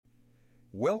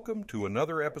Welcome to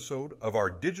another episode of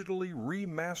our digitally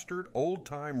remastered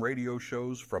old-time radio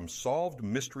shows from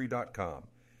SolvedMystery.com.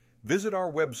 Visit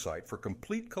our website for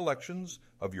complete collections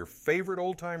of your favorite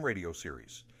old-time radio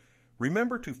series.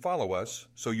 Remember to follow us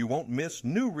so you won't miss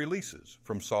new releases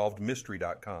from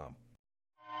SolvedMystery.com.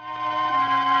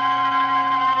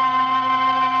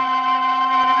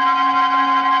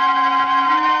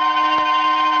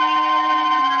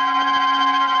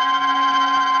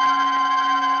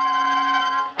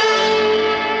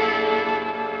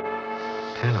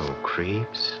 Hello,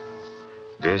 creeps.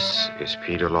 This is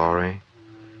Peter Lorre,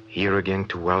 here again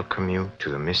to welcome you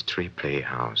to the Mystery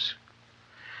Playhouse.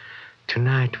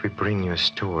 Tonight we bring you a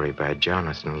story by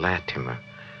Jonathan Latimer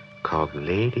called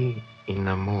Lady in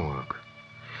the Morgue.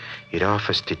 It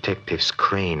offers Detectives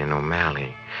Crane and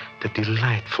O'Malley the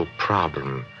delightful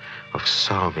problem of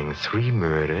solving 3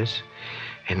 murders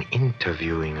and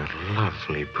interviewing a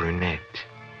lovely brunette,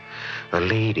 a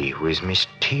lady who is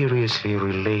mysteriously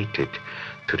related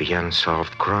to the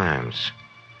unsolved crimes.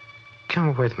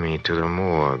 Come with me to the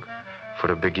morgue for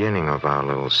the beginning of our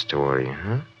little story,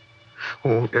 huh?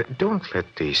 Oh, don't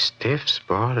let these stiffs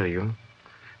bother you.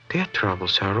 Their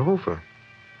troubles are over.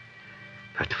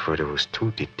 But for those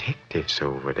 2 detectives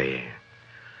over there,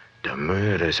 the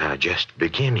murders are just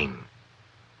beginning.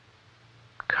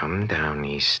 Come down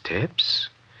these steps,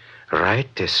 right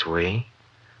this way.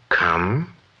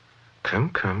 Come.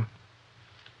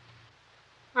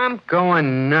 I'm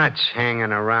going nuts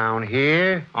hanging around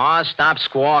here. Oh, stop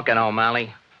squawking,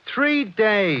 O'Malley. 3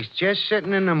 days just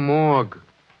sitting in the morgue.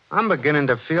 I'm beginning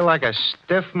to feel like a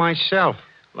stiff myself.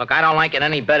 Look, I don't like it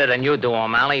any better than you do,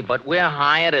 O'Malley, but we're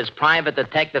hired as private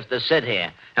detectives to sit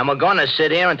here. And we're going to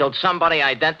sit here until somebody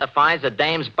identifies the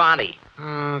dame's body.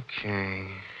 Okay.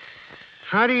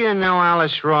 How do you know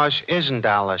Alice Ross isn't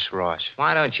Alice Ross?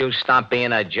 Why don't you stop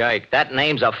being a jerk? That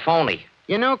name's a phony.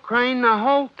 You know, Crane, the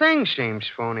whole thing seems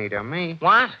phony to me.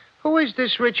 What? Who is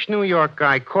this rich New York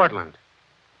guy, Cortlandt?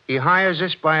 He hires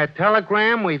us by a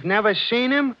telegram. We've never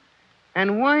seen him.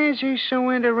 And why is he so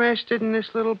interested in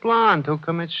this little blonde who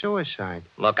commits suicide?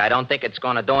 Look, I don't think it's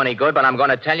going to do any good, but I'm going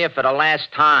to tell you for the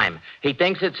last time. He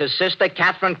thinks it's his sister,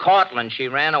 Catherine Cortlandt. She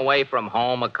ran away from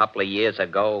home a couple of years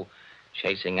ago,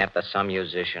 chasing after some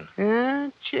musician. Yeah,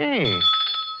 gee.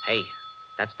 Hey,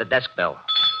 that's the desk bell.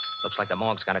 Looks like the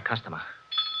morgue's got a customer.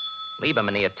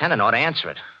 Lieberman, the attendant, ought to answer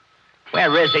it.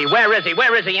 Where is he? Where is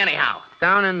he anyhow?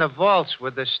 Down in the vaults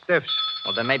with the stiffs.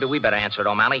 Well, then maybe we better answer it,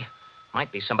 O'Malley.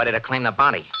 Might be somebody to claim the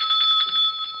body.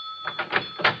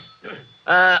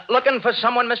 Looking for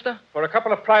someone, mister? For a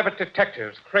couple of private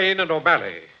detectives, Crane and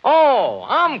O'Malley. Oh,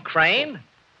 I'm Crane.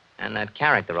 And that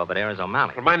character over there is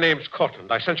O'Malley. Well, my name's Cortlandt.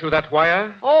 I sent you that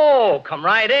wire. Oh, come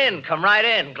right in.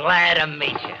 Glad to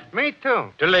meet you. Me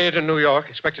too. Delayed in New York.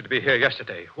 Expected to be here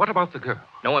yesterday. What about the girl?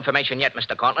 No information yet,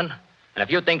 Mr. Cortlandt. And if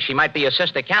you think she might be your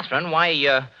sister, Catherine, why,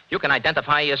 you can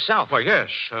identify yourself. Why, yes.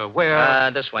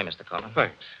 Where? This way, Mr. Cortlandt.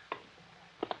 Thanks.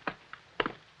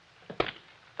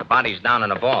 The body's down in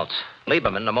the vaults.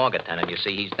 Lieberman, the morgue attendant, you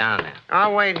see, he's down there.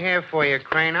 I'll wait here for you,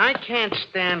 Crane. I can't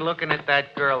stand looking at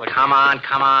that girl again. Come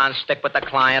on. Stick with the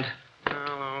client.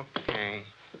 Oh, okay.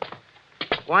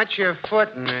 Watch your foot,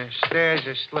 and the stairs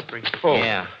are slippery. Oh,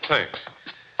 Yeah. Thanks.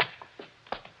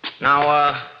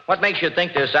 Now, what makes you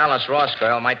think this Alice Ross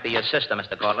girl might be your sister,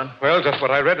 Mr. Cortlandt? Well, just what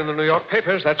I read in the New York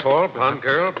papers, that's all. Blonde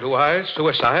girl, blue eyes,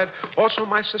 suicide. Also,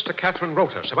 my sister Catherine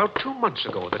wrote us about 2 months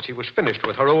ago that she was finished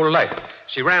with her old life.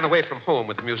 She ran away from home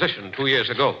with the musician 2 years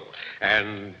ago.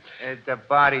 And... The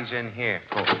body's in here.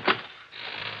 Oh.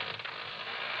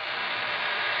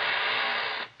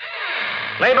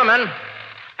 Lieberman.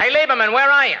 Hey, Lieberman, where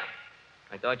are you?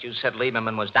 I thought you said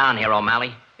Lieberman was down here,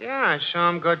 O'Malley. Yeah, I saw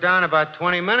him go down about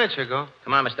 20 minutes ago.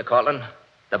 Come on, Mr. Cortlandt.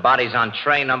 The body's on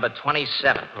tray number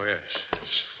 27. Oh, yes.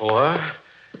 It's 4,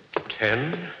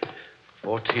 10,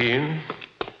 14...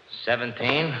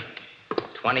 17,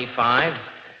 25,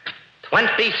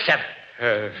 27.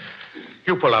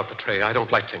 You pull out the tray. I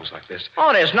don't like things like this.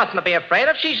 Oh, there's nothing to be afraid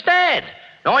of. She's dead.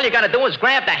 All you got to do is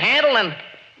grab the handle and...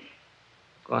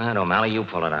 Go ahead, O'Malley. You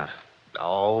pull it out.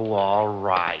 Oh, all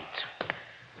right.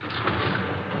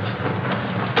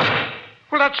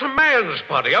 Well, that's a man's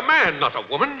body. A man, not a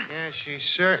woman. Yeah, she's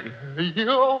certain.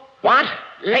 What?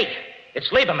 Hey, it's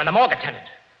Lieberman, the morgue attendant.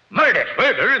 Murdered.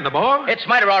 Murder in the morgue? It's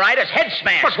murder, all right. It's head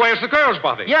smashed. But where's the girl's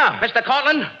body? Yeah, Mr.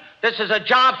 Cortlandt, this is a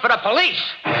job for the police.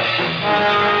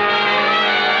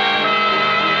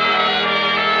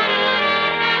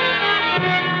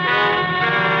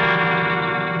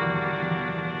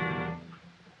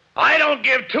 I don't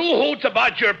give 2 hoots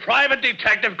about your private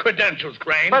detective credentials,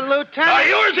 Crane. But, Lieutenant... Not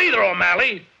yours either,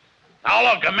 O'Malley.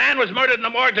 Now, look, a man was murdered in the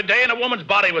morgue today and a woman's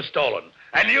body was stolen.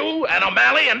 And you and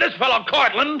O'Malley and this fellow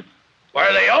Cortland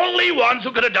were the only ones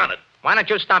who could have done it. Why don't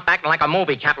you stop acting like a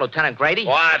movie cap, Lieutenant Grady?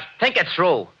 What? Think it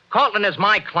through. Cortland is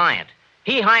my client.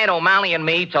 He hired O'Malley and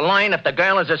me to learn if the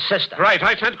girl is his sister. Right,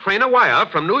 I sent Crane a wire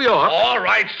from New York. All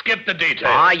right, skip the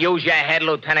details. Use your head,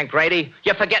 Lieutenant Grady.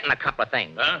 You're forgetting a couple of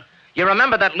things. Huh? You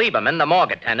remember that Lieberman, the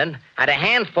morgue attendant, had a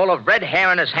handful of red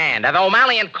hair in his hand. Have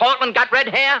O'Malley and Cortland got red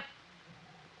hair?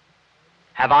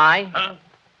 Have I? Huh?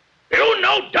 You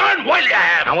know darn well you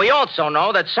have. And we also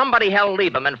know that somebody held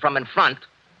Lieberman from in front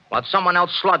while someone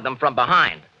else slugged him from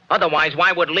behind. Otherwise,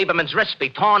 why would Lieberman's wrist be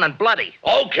torn and bloody?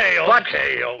 Okay.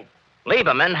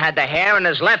 Lieberman had the hair in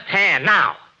his left hand.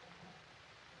 Now,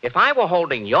 if I were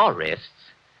holding your wrists,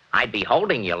 I'd be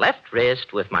holding your left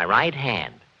wrist with my right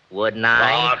hand, wouldn't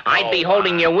I? Oh, I'd be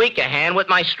holding your weaker hand with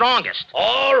my strongest.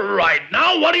 All right.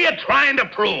 Now, what are you trying to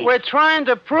prove? We're trying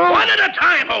to prove... One at a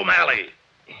time, O'Malley.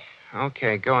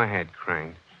 Okay, go ahead,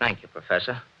 Crane. Thank you,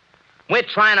 Professor. We're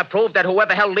trying to prove that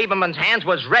whoever held Lieberman's hands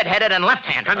was red-headed and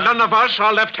left-handed. And none of us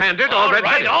are left-handed or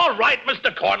red-headed. All right,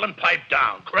 Mr. Cortland, pipe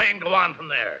down. Crane, go on from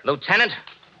there. Lieutenant,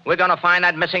 we're going to find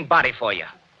that missing body for you.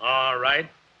 All right.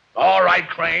 All right,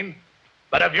 Crane.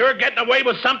 But if you're getting away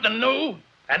with something new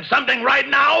and something right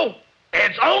now,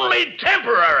 it's only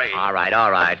temporary. All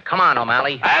right. Come on,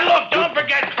 O'Malley. And look, don't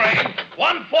forget, Crane,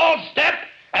 one false step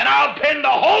and I'll pin the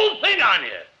whole thing on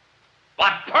you.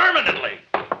 But permanently.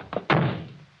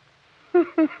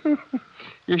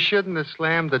 You shouldn't have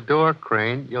slammed the door,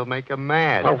 Crane. You'll make him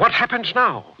mad. Well, what happens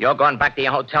now? You're going back to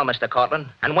your hotel, Mr. Cortland,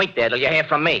 and wait there till you hear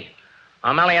from me.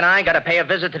 O'Malley and I got to pay a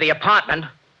visit to the apartment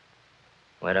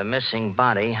where the missing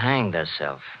body hanged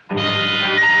herself.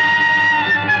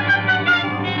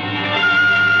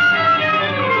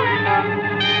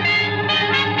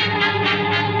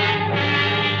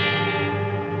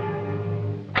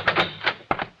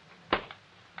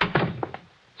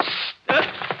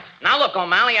 Now, look,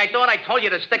 O'Malley, I thought I told you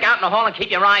to stick out in the hall and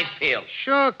keep your eyes peeled.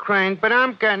 Sure, Crane, but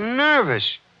I'm getting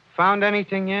nervous. Found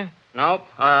anything yet? Nope.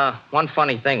 One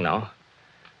funny thing, though.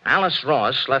 Alice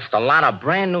Ross left a lot of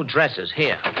brand new dresses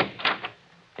here,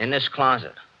 in this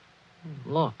closet.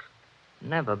 Look,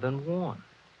 never been worn.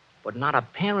 But not a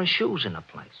pair of shoes in the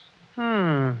place.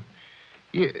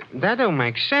 That don't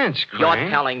make sense, Crane. You're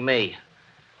telling me.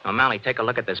 O'Malley, take a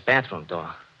look at this bathroom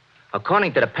door.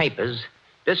 According to the papers,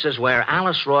 this is where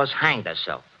Alice Ross hanged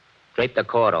herself. Draped the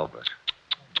cord over it.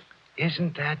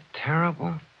 Isn't that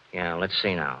terrible? Yeah, let's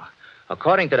see now.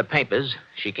 According to the papers,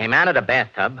 she came out of the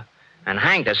bathtub and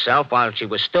hanged herself while she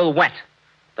was still wet.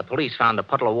 The police found a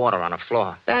puddle of water on the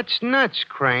floor. That's nuts,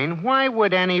 Crane. Why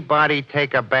would anybody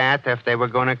take a bath if they were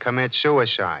going to commit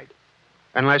suicide?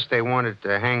 Unless they wanted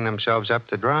to hang themselves up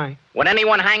to dry. Would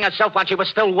anyone hang herself while she was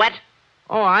still wet?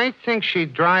 Oh, I think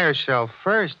she'd dry herself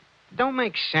first. Don't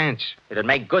make sense. It'd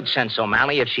make good sense,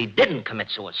 O'Malley, if she didn't commit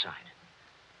suicide.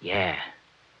 Yeah.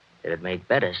 It'd make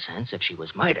better sense if she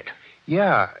was murdered.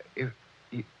 Yeah.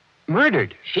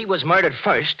 Murdered? She was murdered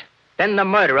first. Then the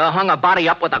murderer hung her body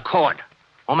up with a cord.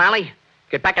 O'Malley,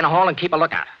 get back in the hall and keep a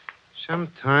lookout.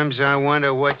 Sometimes I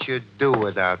wonder what you'd do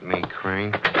without me,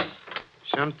 Crane.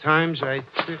 Sometimes I...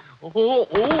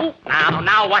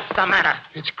 Now, what's the matter?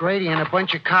 It's Grady and a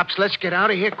bunch of cops. Let's get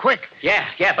out of here quick. Yeah,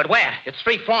 but where? It's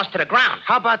 3 floors to the ground.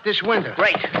 How about this window?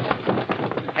 Great.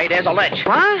 Hey, there's a ledge.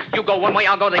 What? You go one way,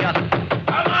 I'll go the other.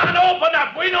 Come on, open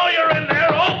up. We know you're in there.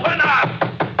 Open up.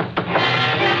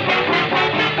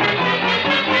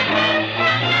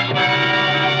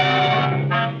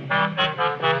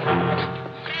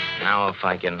 Now, if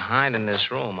I can hide in this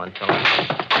room until...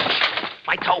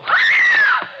 My toe.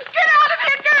 Get out of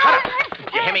here, girl! Shut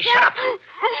up. You hear me? Shut up.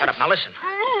 Shut up. Now, listen.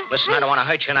 Listen, I don't want to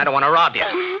hurt you and I don't want to rob you.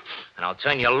 And I'll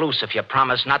turn you loose if you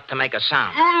promise not to make a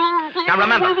sound. Now,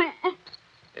 remember,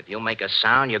 if you make a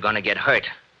sound, you're going to get hurt.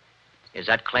 Is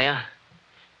that clear?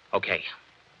 Okay.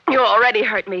 You already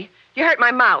hurt me. You hurt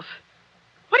my mouth.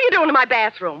 What are you doing in my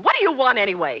bathroom? What do you want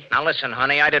anyway? Now, listen,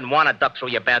 honey, I didn't want to duck through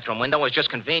your bathroom window. It was just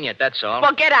convenient, that's all.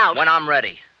 Well, get out. When I'm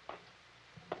ready.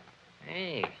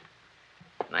 Hey,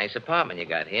 nice apartment you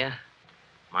got here.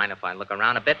 Mind if I look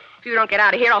around a bit? If you don't get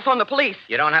out of here, I'll phone the police.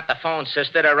 You don't have to phone,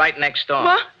 sister. They're right next door.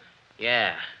 What?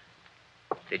 Yeah.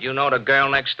 Did you know the girl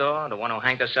next door, the one who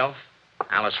hanged herself?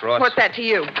 Alice Ross. What's that to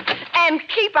you? And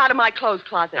keep out of my clothes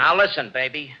closet. Now, listen,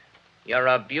 baby. You're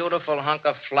a beautiful hunk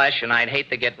of flesh, and I'd hate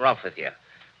to get rough with you.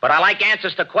 But I like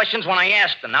answers to questions when I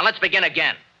ask them. Now, let's begin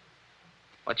again.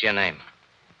 What's your name?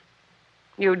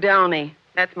 Udoni.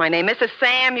 That's my name. Mrs.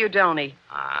 Sam Udoni.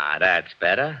 Ah, that's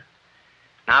better.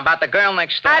 Now, about the girl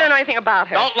next door. I don't know anything about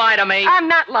her. Don't lie to me. I'm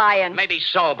not lying. Maybe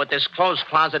so, but this clothes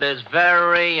closet is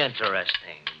very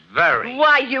interesting. Very.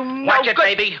 Why, you know. Watch it,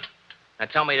 baby. Now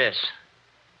tell me this.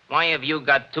 Why have you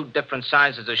got 2 different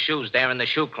sizes of shoes there in the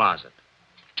shoe closet?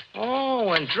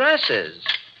 Oh, and dresses.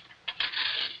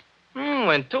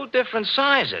 In 2 different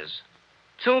sizes.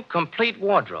 2 complete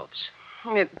wardrobes.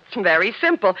 It's very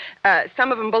simple.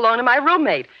 Some of them belong to my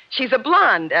roommate. She's a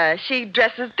blonde. She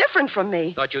dresses different from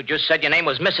me. Thought you just said your name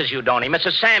was Mrs. Udoni.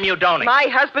 Mrs. Sam Udoni. My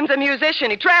husband's a musician.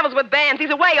 He travels with bands.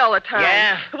 He's away all the time.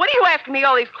 Yeah? What are you asking me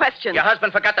all these questions? Your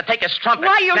husband forgot to take his trumpet.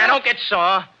 Why, you Now, know- don't get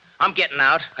sore. I'm getting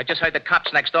out. I just heard the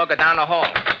cops next door go down the hall.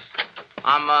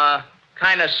 I'm,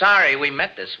 kind of sorry we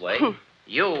met this way.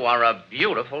 You are a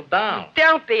beautiful doll.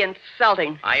 Don't be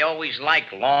insulting. I always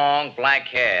like long black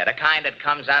hair, the kind that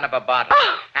comes out of a bottle.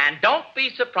 Oh. And don't be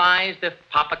surprised if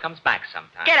Papa comes back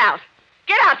sometime. Get out.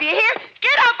 Get out, do you hear?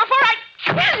 Get out before I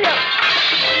kill you.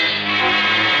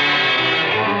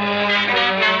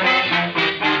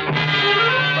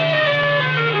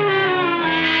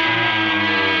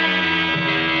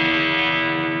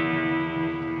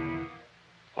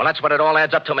 Well, that's what it all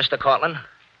adds up to, Mr. Cortland.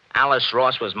 Alice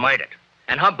Ross was murdered.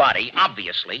 And her body,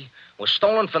 obviously, was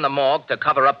stolen from the morgue to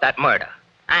cover up that murder.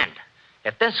 And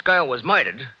if this girl was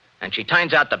murdered, and she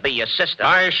turns out to be your sister...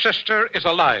 My sister is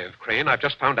alive, Crane. I've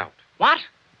just found out. What?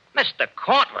 Mr.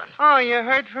 Cortland? Oh, you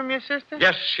heard from your sister?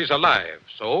 Yes, she's alive.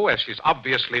 So, as she's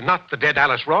obviously not the dead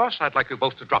Alice Ross, I'd like you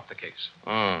both to drop the case.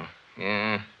 Oh,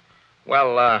 yeah.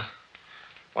 Well,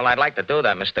 I'd like to do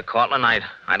that, Mr. Cortland.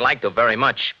 I'd like to very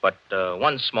much, but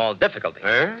one small difficulty.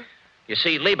 You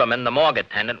see, Lieberman, the morgue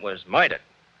attendant, was murdered.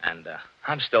 And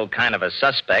I'm still kind of a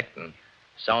suspect, and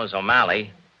so is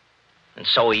O'Malley. And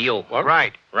so are you. What?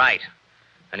 Right. Right.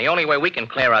 And the only way we can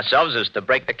clear ourselves is to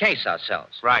break the case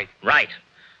ourselves. Right. Right.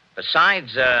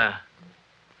 Besides,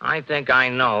 I think I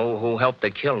know who helped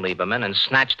to kill Lieberman and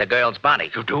snatch the girl's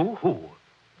body. You do? Who?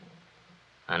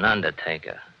 An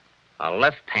undertaker. A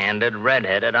left-handed,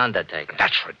 red-headed undertaker.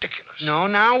 That's ridiculous. No,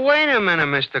 now, wait a minute,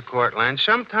 Mr. Cortland.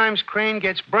 Sometimes Crane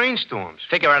gets brainstorms.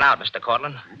 Figure it out, Mr.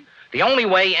 Cortland. The only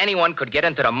way anyone could get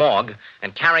into the morgue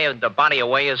and carry the body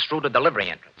away is through the delivery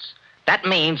entrance. That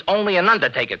means only an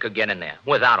undertaker could get in there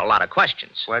without a lot of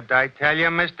questions. What'd I tell you,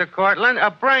 Mr. Cortland? A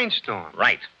brainstorm.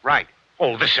 Right. Right.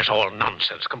 Oh, this is all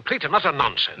nonsense. Complete and utter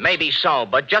nonsense. Maybe so,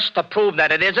 but just to prove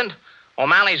that it isn't,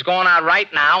 O'Malley's going out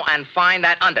right now and find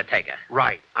that undertaker.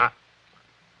 Right.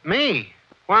 Me?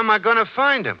 Where am I going to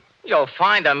find him? You'll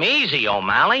find him easy,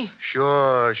 O'Malley.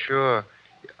 Sure.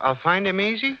 I'll find him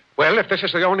easy? Well, if this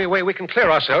is the only way we can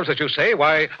clear ourselves, as you say,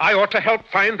 why, I ought to help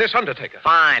find this undertaker.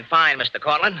 Fine, Mr.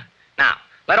 Cortland. Now,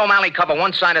 let O'Malley cover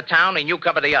one side of town and you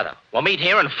cover the other. We'll meet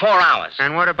here in 4 hours.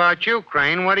 And what about you,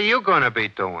 Crane? What are you going to be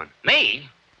doing? Me?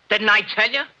 Didn't I tell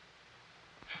you?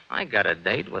 I got a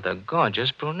date with a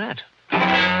gorgeous brunette.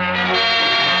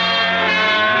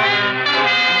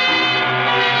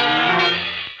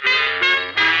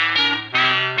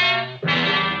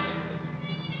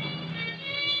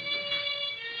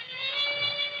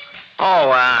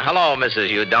 Oh, hello, Mrs.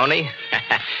 Udoni.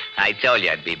 I told you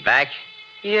I'd be back.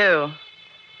 You.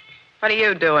 What are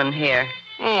you doing here?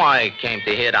 Oh, I came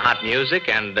to hear the hot music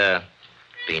and,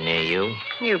 be near you.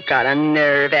 You've got a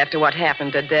nerve after what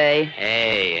happened today.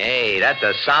 Hey, that's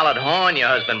a solid horn your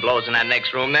husband blows in that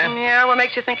next room there. Yeah, what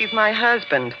makes you think he's my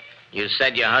husband? You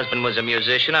said your husband was a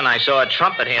musician, and I saw a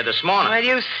trumpet here this morning. Well,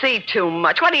 you see too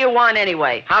much. What do you want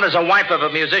anyway? How does a wife of a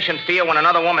musician feel when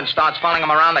another woman starts following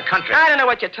him around the country? I don't know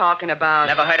what you're talking about.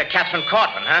 Never heard of Catherine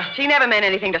Cortland, huh? She never meant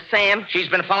anything to Sam. She's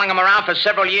been following him around for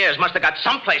several years. Must have got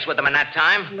someplace with him in that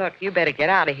time. Look, you better get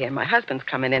out of here. My husband's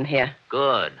coming in here.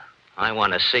 Good. I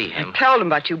want to see him. I told him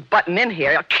about you butting in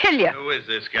here. I'll kill you. Who is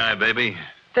this guy, baby?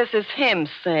 This is him,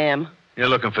 Sam. You're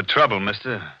looking for trouble,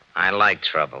 mister. I like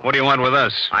trouble. What do you want with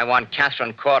us? I want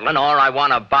Catherine Cortland, or I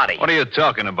want a body. What are you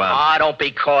talking about? Ah, don't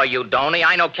be coy, you Donny.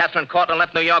 I know Catherine Cortland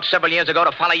left New York several years ago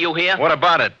to follow you here. What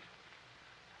about it?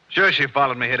 Sure, she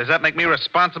followed me here. Does that make me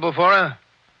responsible for her?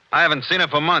 I haven't seen her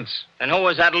for months. Then who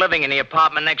was that living in the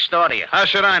apartment next door to you? How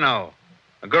should I know?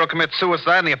 A girl commits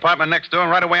suicide in the apartment next door,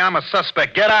 and right away I'm a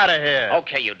suspect. Get out of here.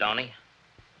 Okay, you Donny.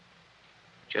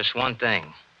 Just one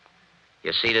thing.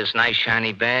 You see this nice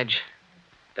shiny badge?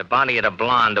 The body of the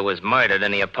blonde who was murdered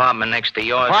in the apartment next to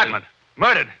yours. Apartment?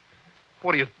 Murdered?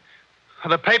 What are you...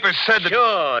 The papers said that...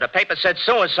 Sure, the paper said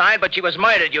suicide, but she was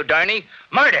murdered, you Donny.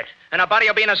 Murdered. And her body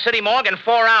will be in a city morgue in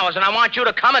 4 hours, and I want you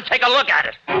to come and take a look at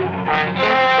it.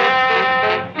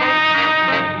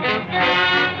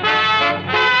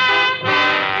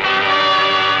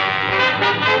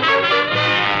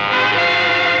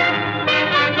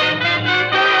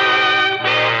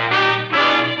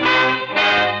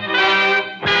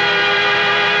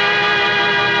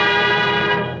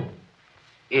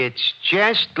 It's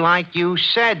Just like you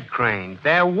said, Crane.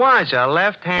 There was a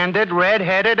left-handed,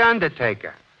 red-headed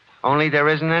undertaker. Only there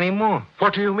isn't any more.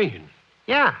 What do you mean?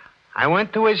 Yeah. I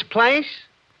went to his place,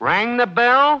 rang the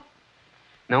bell.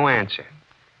 No answer.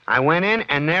 I went in,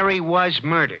 and there he was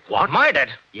murdered. What? Murdered?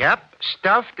 Yep.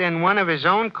 Stuffed in one of his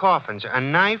own coffins. A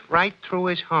knife right through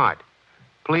his heart.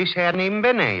 Police hadn't even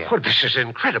been there yet. Well, this is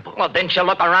incredible. Well, didn't you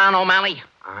look around, O'Malley?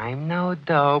 I'm no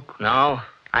dope. No?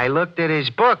 I looked at his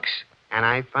books, and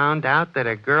I found out that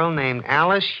a girl named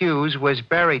Alice Hughes was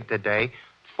buried today,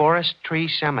 Forest Tree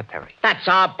Cemetery. That's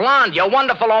our blonde. You're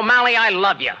wonderful, O'Malley. I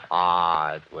love you.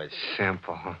 Ah, it was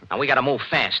simple. Now, we gotta move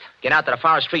fast. Get out to the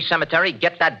Forest Tree Cemetery,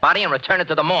 get that body, and return it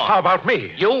to the morgue. How about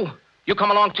me? You? You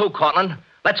come along too, Cortland.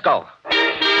 Let's go.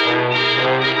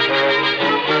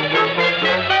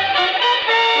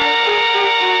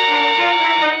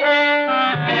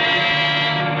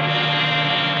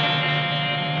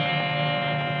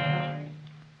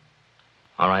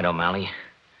 All right, O'Malley.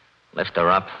 Lift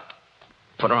her up.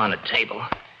 Put her on the table.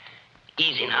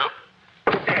 Easy now.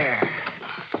 There.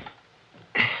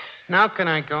 Now can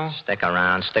I go? Stick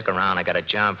around. I got a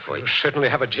job for you. You certainly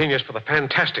have a genius for the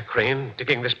fantastic, Crane.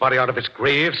 Digging this body out of its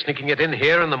grave, sneaking it in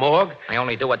here in the morgue. I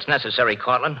only do what's necessary,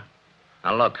 Cortland.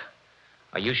 Now, look.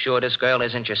 Are you sure this girl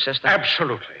isn't your sister?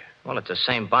 Absolutely. Well, it's the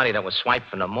same body that was swiped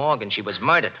from the morgue, and she was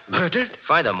murdered. Murdered?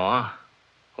 Furthermore,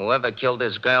 whoever killed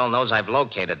this girl knows I've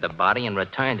located the body and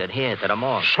returned it here to the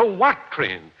morgue. So what,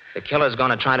 Crane? The killer's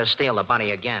going to try to steal the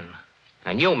body again.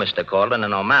 And you, Mr. Cortland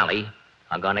and O'Malley,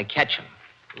 are going to catch him.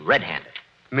 Red-handed.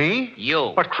 Me?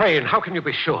 You. But, Crane, how can you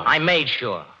be sure? I made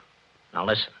sure. Now,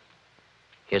 listen.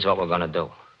 Here's what we're going to do.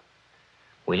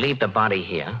 We leave the body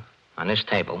here, on this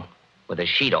table, with a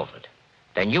sheet over it.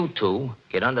 Then you two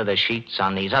get under the sheets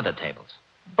on these other tables.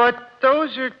 But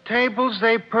those are tables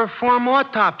they perform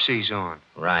autopsies on.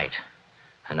 Right.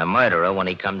 And the murderer, when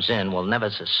he comes in, will never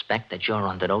suspect that you're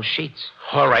under those sheets.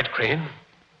 All right, Crane.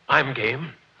 I'm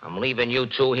game. I'm leaving you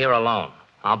two here alone.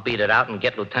 I'll beat it out and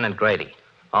get Lieutenant Grady.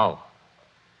 Oh,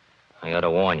 I ought to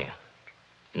warn you.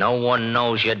 No one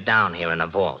knows you're down here in the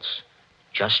vaults.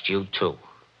 Just you two.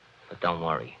 But don't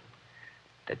worry.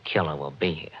 The killer will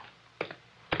be here.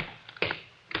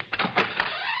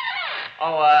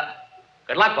 Oh,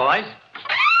 good luck, boys.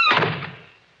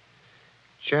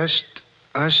 Just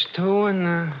us two and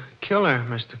the killer,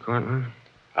 Mr. Cortland.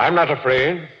 I'm not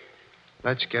afraid.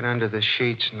 Let's get under the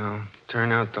sheets now.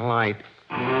 Turn out the light.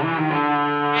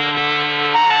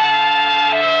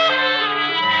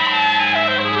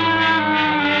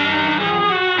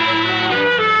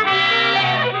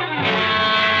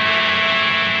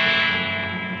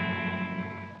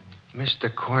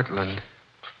 Mr. Cortland,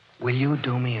 will you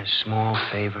do me a small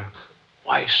favor?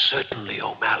 Why, certainly,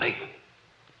 O'Malley.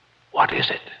 What is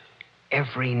it?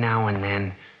 Every now and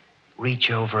then,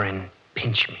 reach over and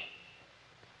pinch me.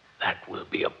 That will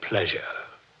be a pleasure.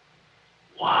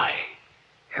 Why?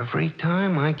 Every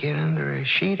time I get under a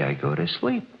sheet, I go to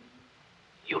sleep.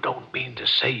 You don't mean to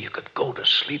say you could go to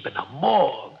sleep in a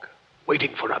morgue,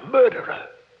 waiting for a murderer?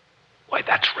 Why,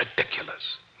 that's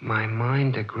ridiculous. My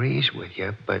mind agrees with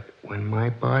you, but when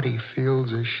my body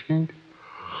feels a sheet,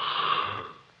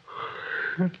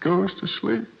 it goes to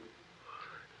sleep.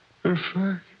 In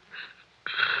fact,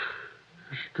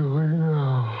 it's going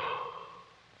now.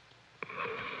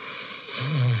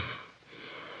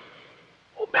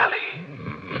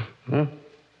 O'Malley,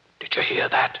 did you hear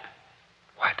that?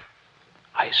 What?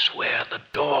 I swear the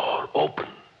door opened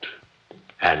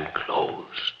and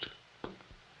closed.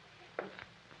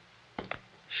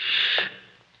 Shh.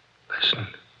 Listen.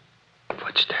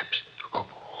 Footsteps.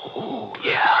 Oh,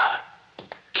 yeah.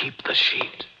 Keep the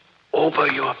sheet over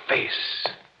your face.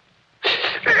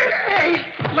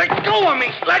 Hey! Let go of me!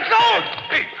 Let go!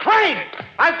 Hey, Crane!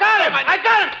 I've got him! I've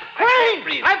got him!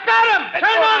 Crane! I've got him!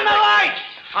 Turn on the lights!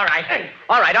 All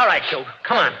right, you.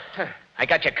 Come on. I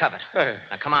got you covered.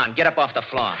 Now, come on, get up off the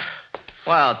floor.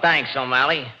 Well, thanks,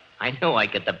 O'Malley. I knew I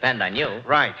could depend on you.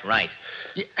 Right.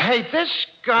 Hey, this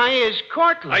guy is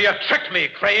Cortland. Now, you tricked me,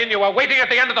 Crane. You were waiting at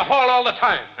the end of the hall all the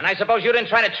time. And I suppose you didn't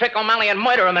try to trick O'Malley and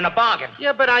murder him in a bargain.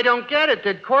 Yeah, but I don't get it.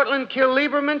 Did Cortland kill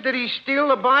Lieberman? Did he steal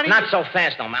the body? Not so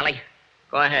fast, O'Malley.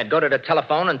 Go ahead, go to the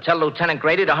telephone and tell Lieutenant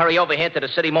Grady to hurry over here to the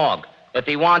city morgue. If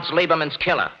he wants Lieberman's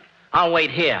killer, I'll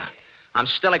wait here. I'm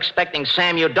still expecting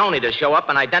Sam Udoni to show up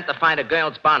and identify the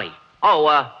girl's body. Oh,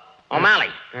 O'Malley.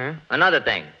 Huh? Another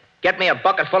thing. Get me a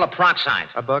bucket full of peroxide.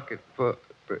 A bucket for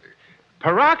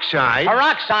peroxide?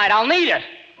 Peroxide, I'll need it.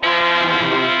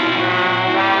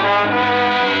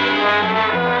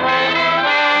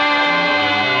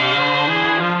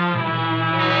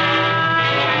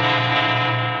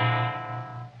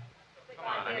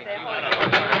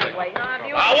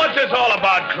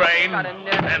 What a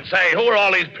nerve. And say, who are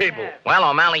all these people? Well,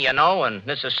 O'Malley, you know, and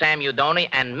this is Sam Udoni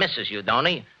and Mrs.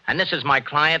 Udoni, and this is my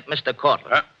client, Mr.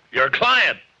 Cortland. Your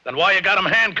client. Then why you got him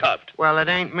handcuffed? Well, it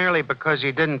ain't merely because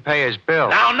he didn't pay his bill.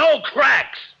 Now, no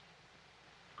cracks.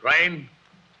 Crane,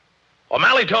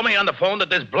 O'Malley told me on the phone that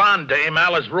this blonde dame,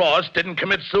 Alice Ross, didn't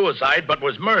commit suicide but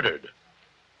was murdered.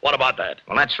 What about that?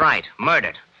 Well, that's right.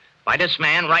 Murdered. By this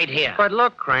man right here. But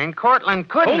look, Crane, Cortland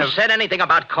couldn't Who have... said anything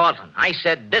about Cortland? I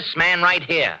said this man right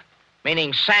here.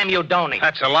 Meaning Sam Udoni.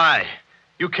 That's a lie.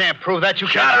 You can't prove that. You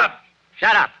Shut can't... up.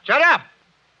 Shut up. Shut up!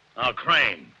 Now,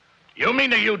 Crane, you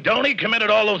mean that Udoni committed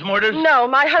all those murders? No,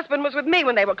 my husband was with me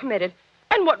when they were committed.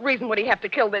 And what reason would he have to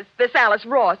kill this Alice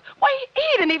Ross? Why, he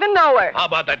didn't even know her. How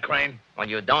about that, Crane? Well,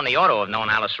 Udoni ought to have known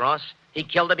Alice Ross. He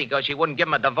killed her because she wouldn't give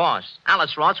him a divorce.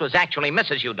 Alice Ross was actually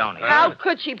Mrs. Udoni. How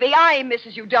could she be? I am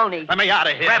Mrs. Udoni. Let me out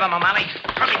of here. Grab him, O'Malley.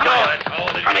 Let me go.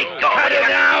 Let me go. Cut it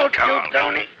out,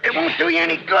 Udoni. It won't do you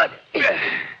any good.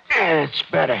 It's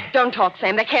better. Don't talk,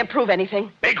 Sam. They can't prove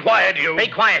anything. Be quiet, you. Be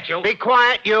quiet, you. Be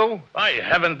quiet, you. By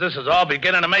heavens, this is all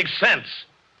beginning to make sense.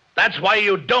 That's why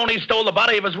Udoni stole the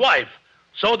body of his wife,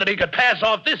 so that he could pass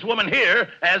off this woman here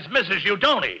as Mrs.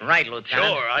 Udoni. Right, Lieutenant.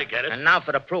 Sure, I get it. And now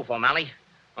for the proof, O'Malley.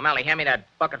 O'Malley, hand me that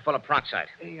bucket full of peroxide.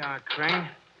 Here you are, Crane.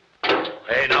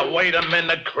 Hey, now, wait a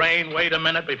minute, Crane. Wait a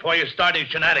minute before you start his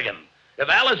shenanigans. If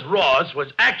Alice Ross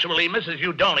was actually Mrs.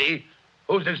 Udoni,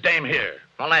 who's this dame here?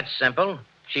 Well, that's simple.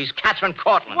 She's Catherine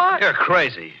Cortland. What? You're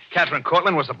crazy. Catherine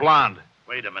Cortland was a blonde.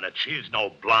 Wait a minute. She's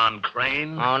no blonde,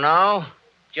 Crane. Oh, no?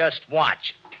 Just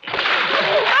watch.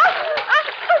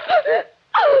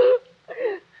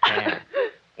 Yeah.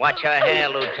 Watch her hair,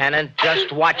 Lieutenant.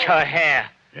 Just watch her hair.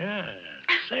 Yeah.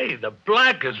 Say, the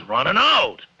black is running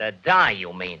out. The dye,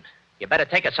 you mean. You better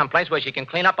take her someplace where she can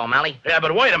clean up, O'Malley. Yeah,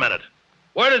 but wait a minute.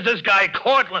 Where does this guy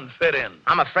Cortland fit in?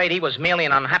 I'm afraid he was merely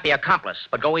an unhappy accomplice,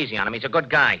 but go easy on him. He's a good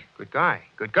guy. Good guy.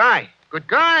 Good guy. Good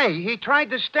guy. He tried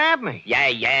to stab me.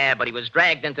 Yeah, but he was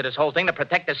dragged into this whole thing to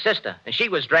protect his sister. And she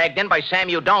was dragged in by Sam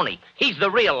Udoni. He's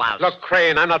the real louse. Look,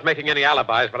 Crane, I'm not making any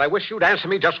alibis, but I wish you'd answer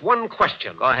me just one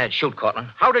question. Go ahead, shoot, Cortland.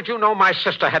 How did you know my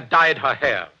sister had dyed her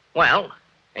hair? Well,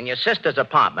 in your sister's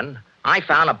apartment, I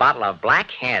found a bottle of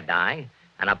black hair dye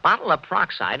and a bottle of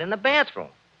peroxide in the bathroom.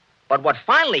 But what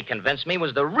finally convinced me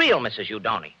was the real Mrs.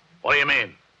 Udoni. What do you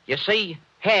mean? You see,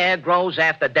 hair grows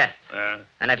after death.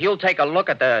 And if you'll take a look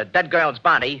at the dead girl's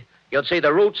body, you'll see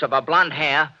the roots of her blonde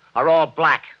hair are all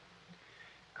black.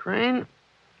 Crane,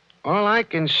 all I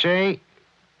can say,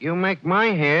 you make my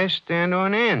hair stand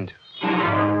on end.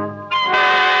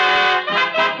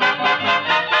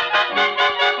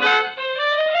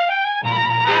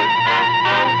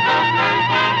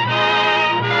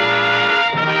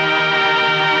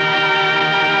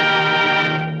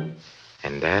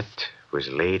 And that was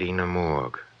Lady in a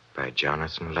Morgue by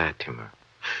Jonathan Latimer.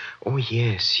 Oh,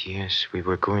 yes, we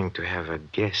were going to have a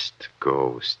guest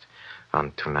ghost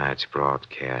on tonight's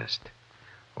broadcast.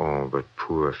 Oh, but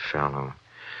poor fellow,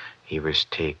 he was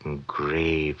taken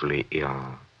gravely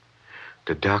ill.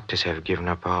 The doctors have given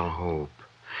up all hope.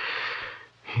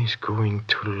 He's going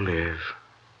to live.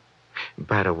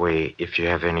 By the way, if you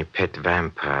have any pet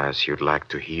vampires you'd like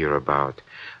to hear about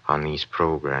on these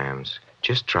programs,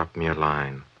 just drop me a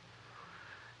line.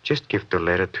 Just give the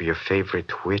letter to your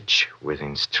favorite witch with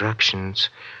instructions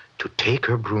to take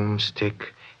her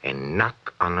broomstick and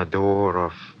knock on the door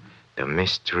of the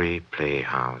Mystery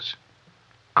Playhouse.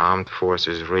 Armed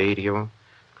Forces Radio,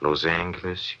 Los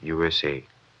Angeles, USA.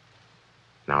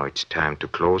 Now it's time to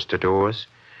close the doors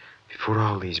before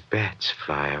all these bats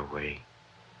fly away.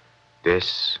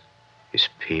 This is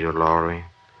Peter Lorre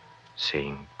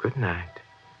saying good night.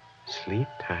 Sleep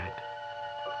tight.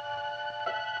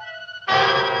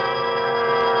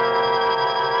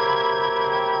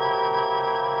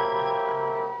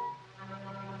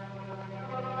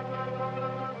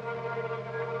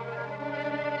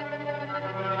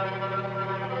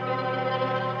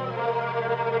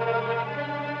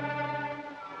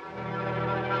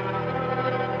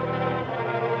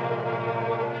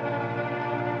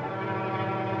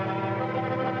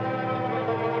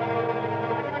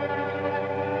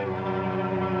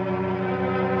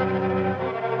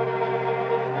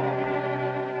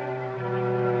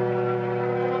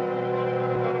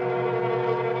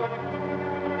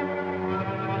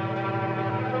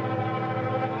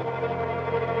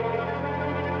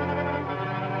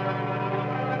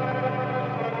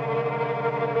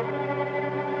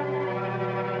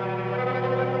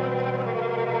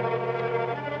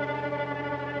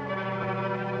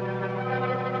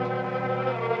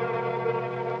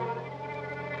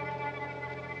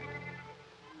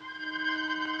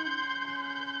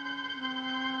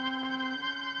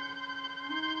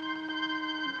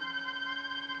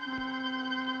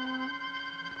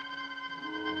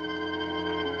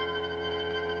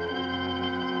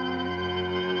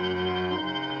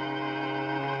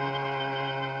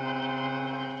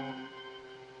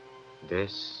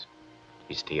 This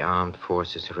is the Armed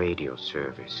Forces Radio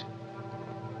Service.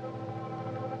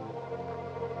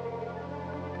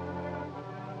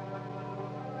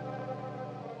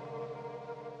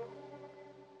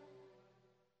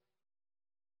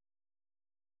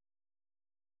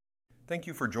 Thank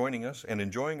you for joining us and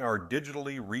enjoying our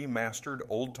digitally remastered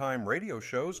old-time radio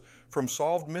shows from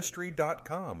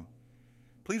SolvedMystery.com.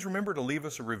 Please remember to leave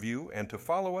us a review and to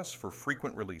follow us for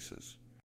frequent releases.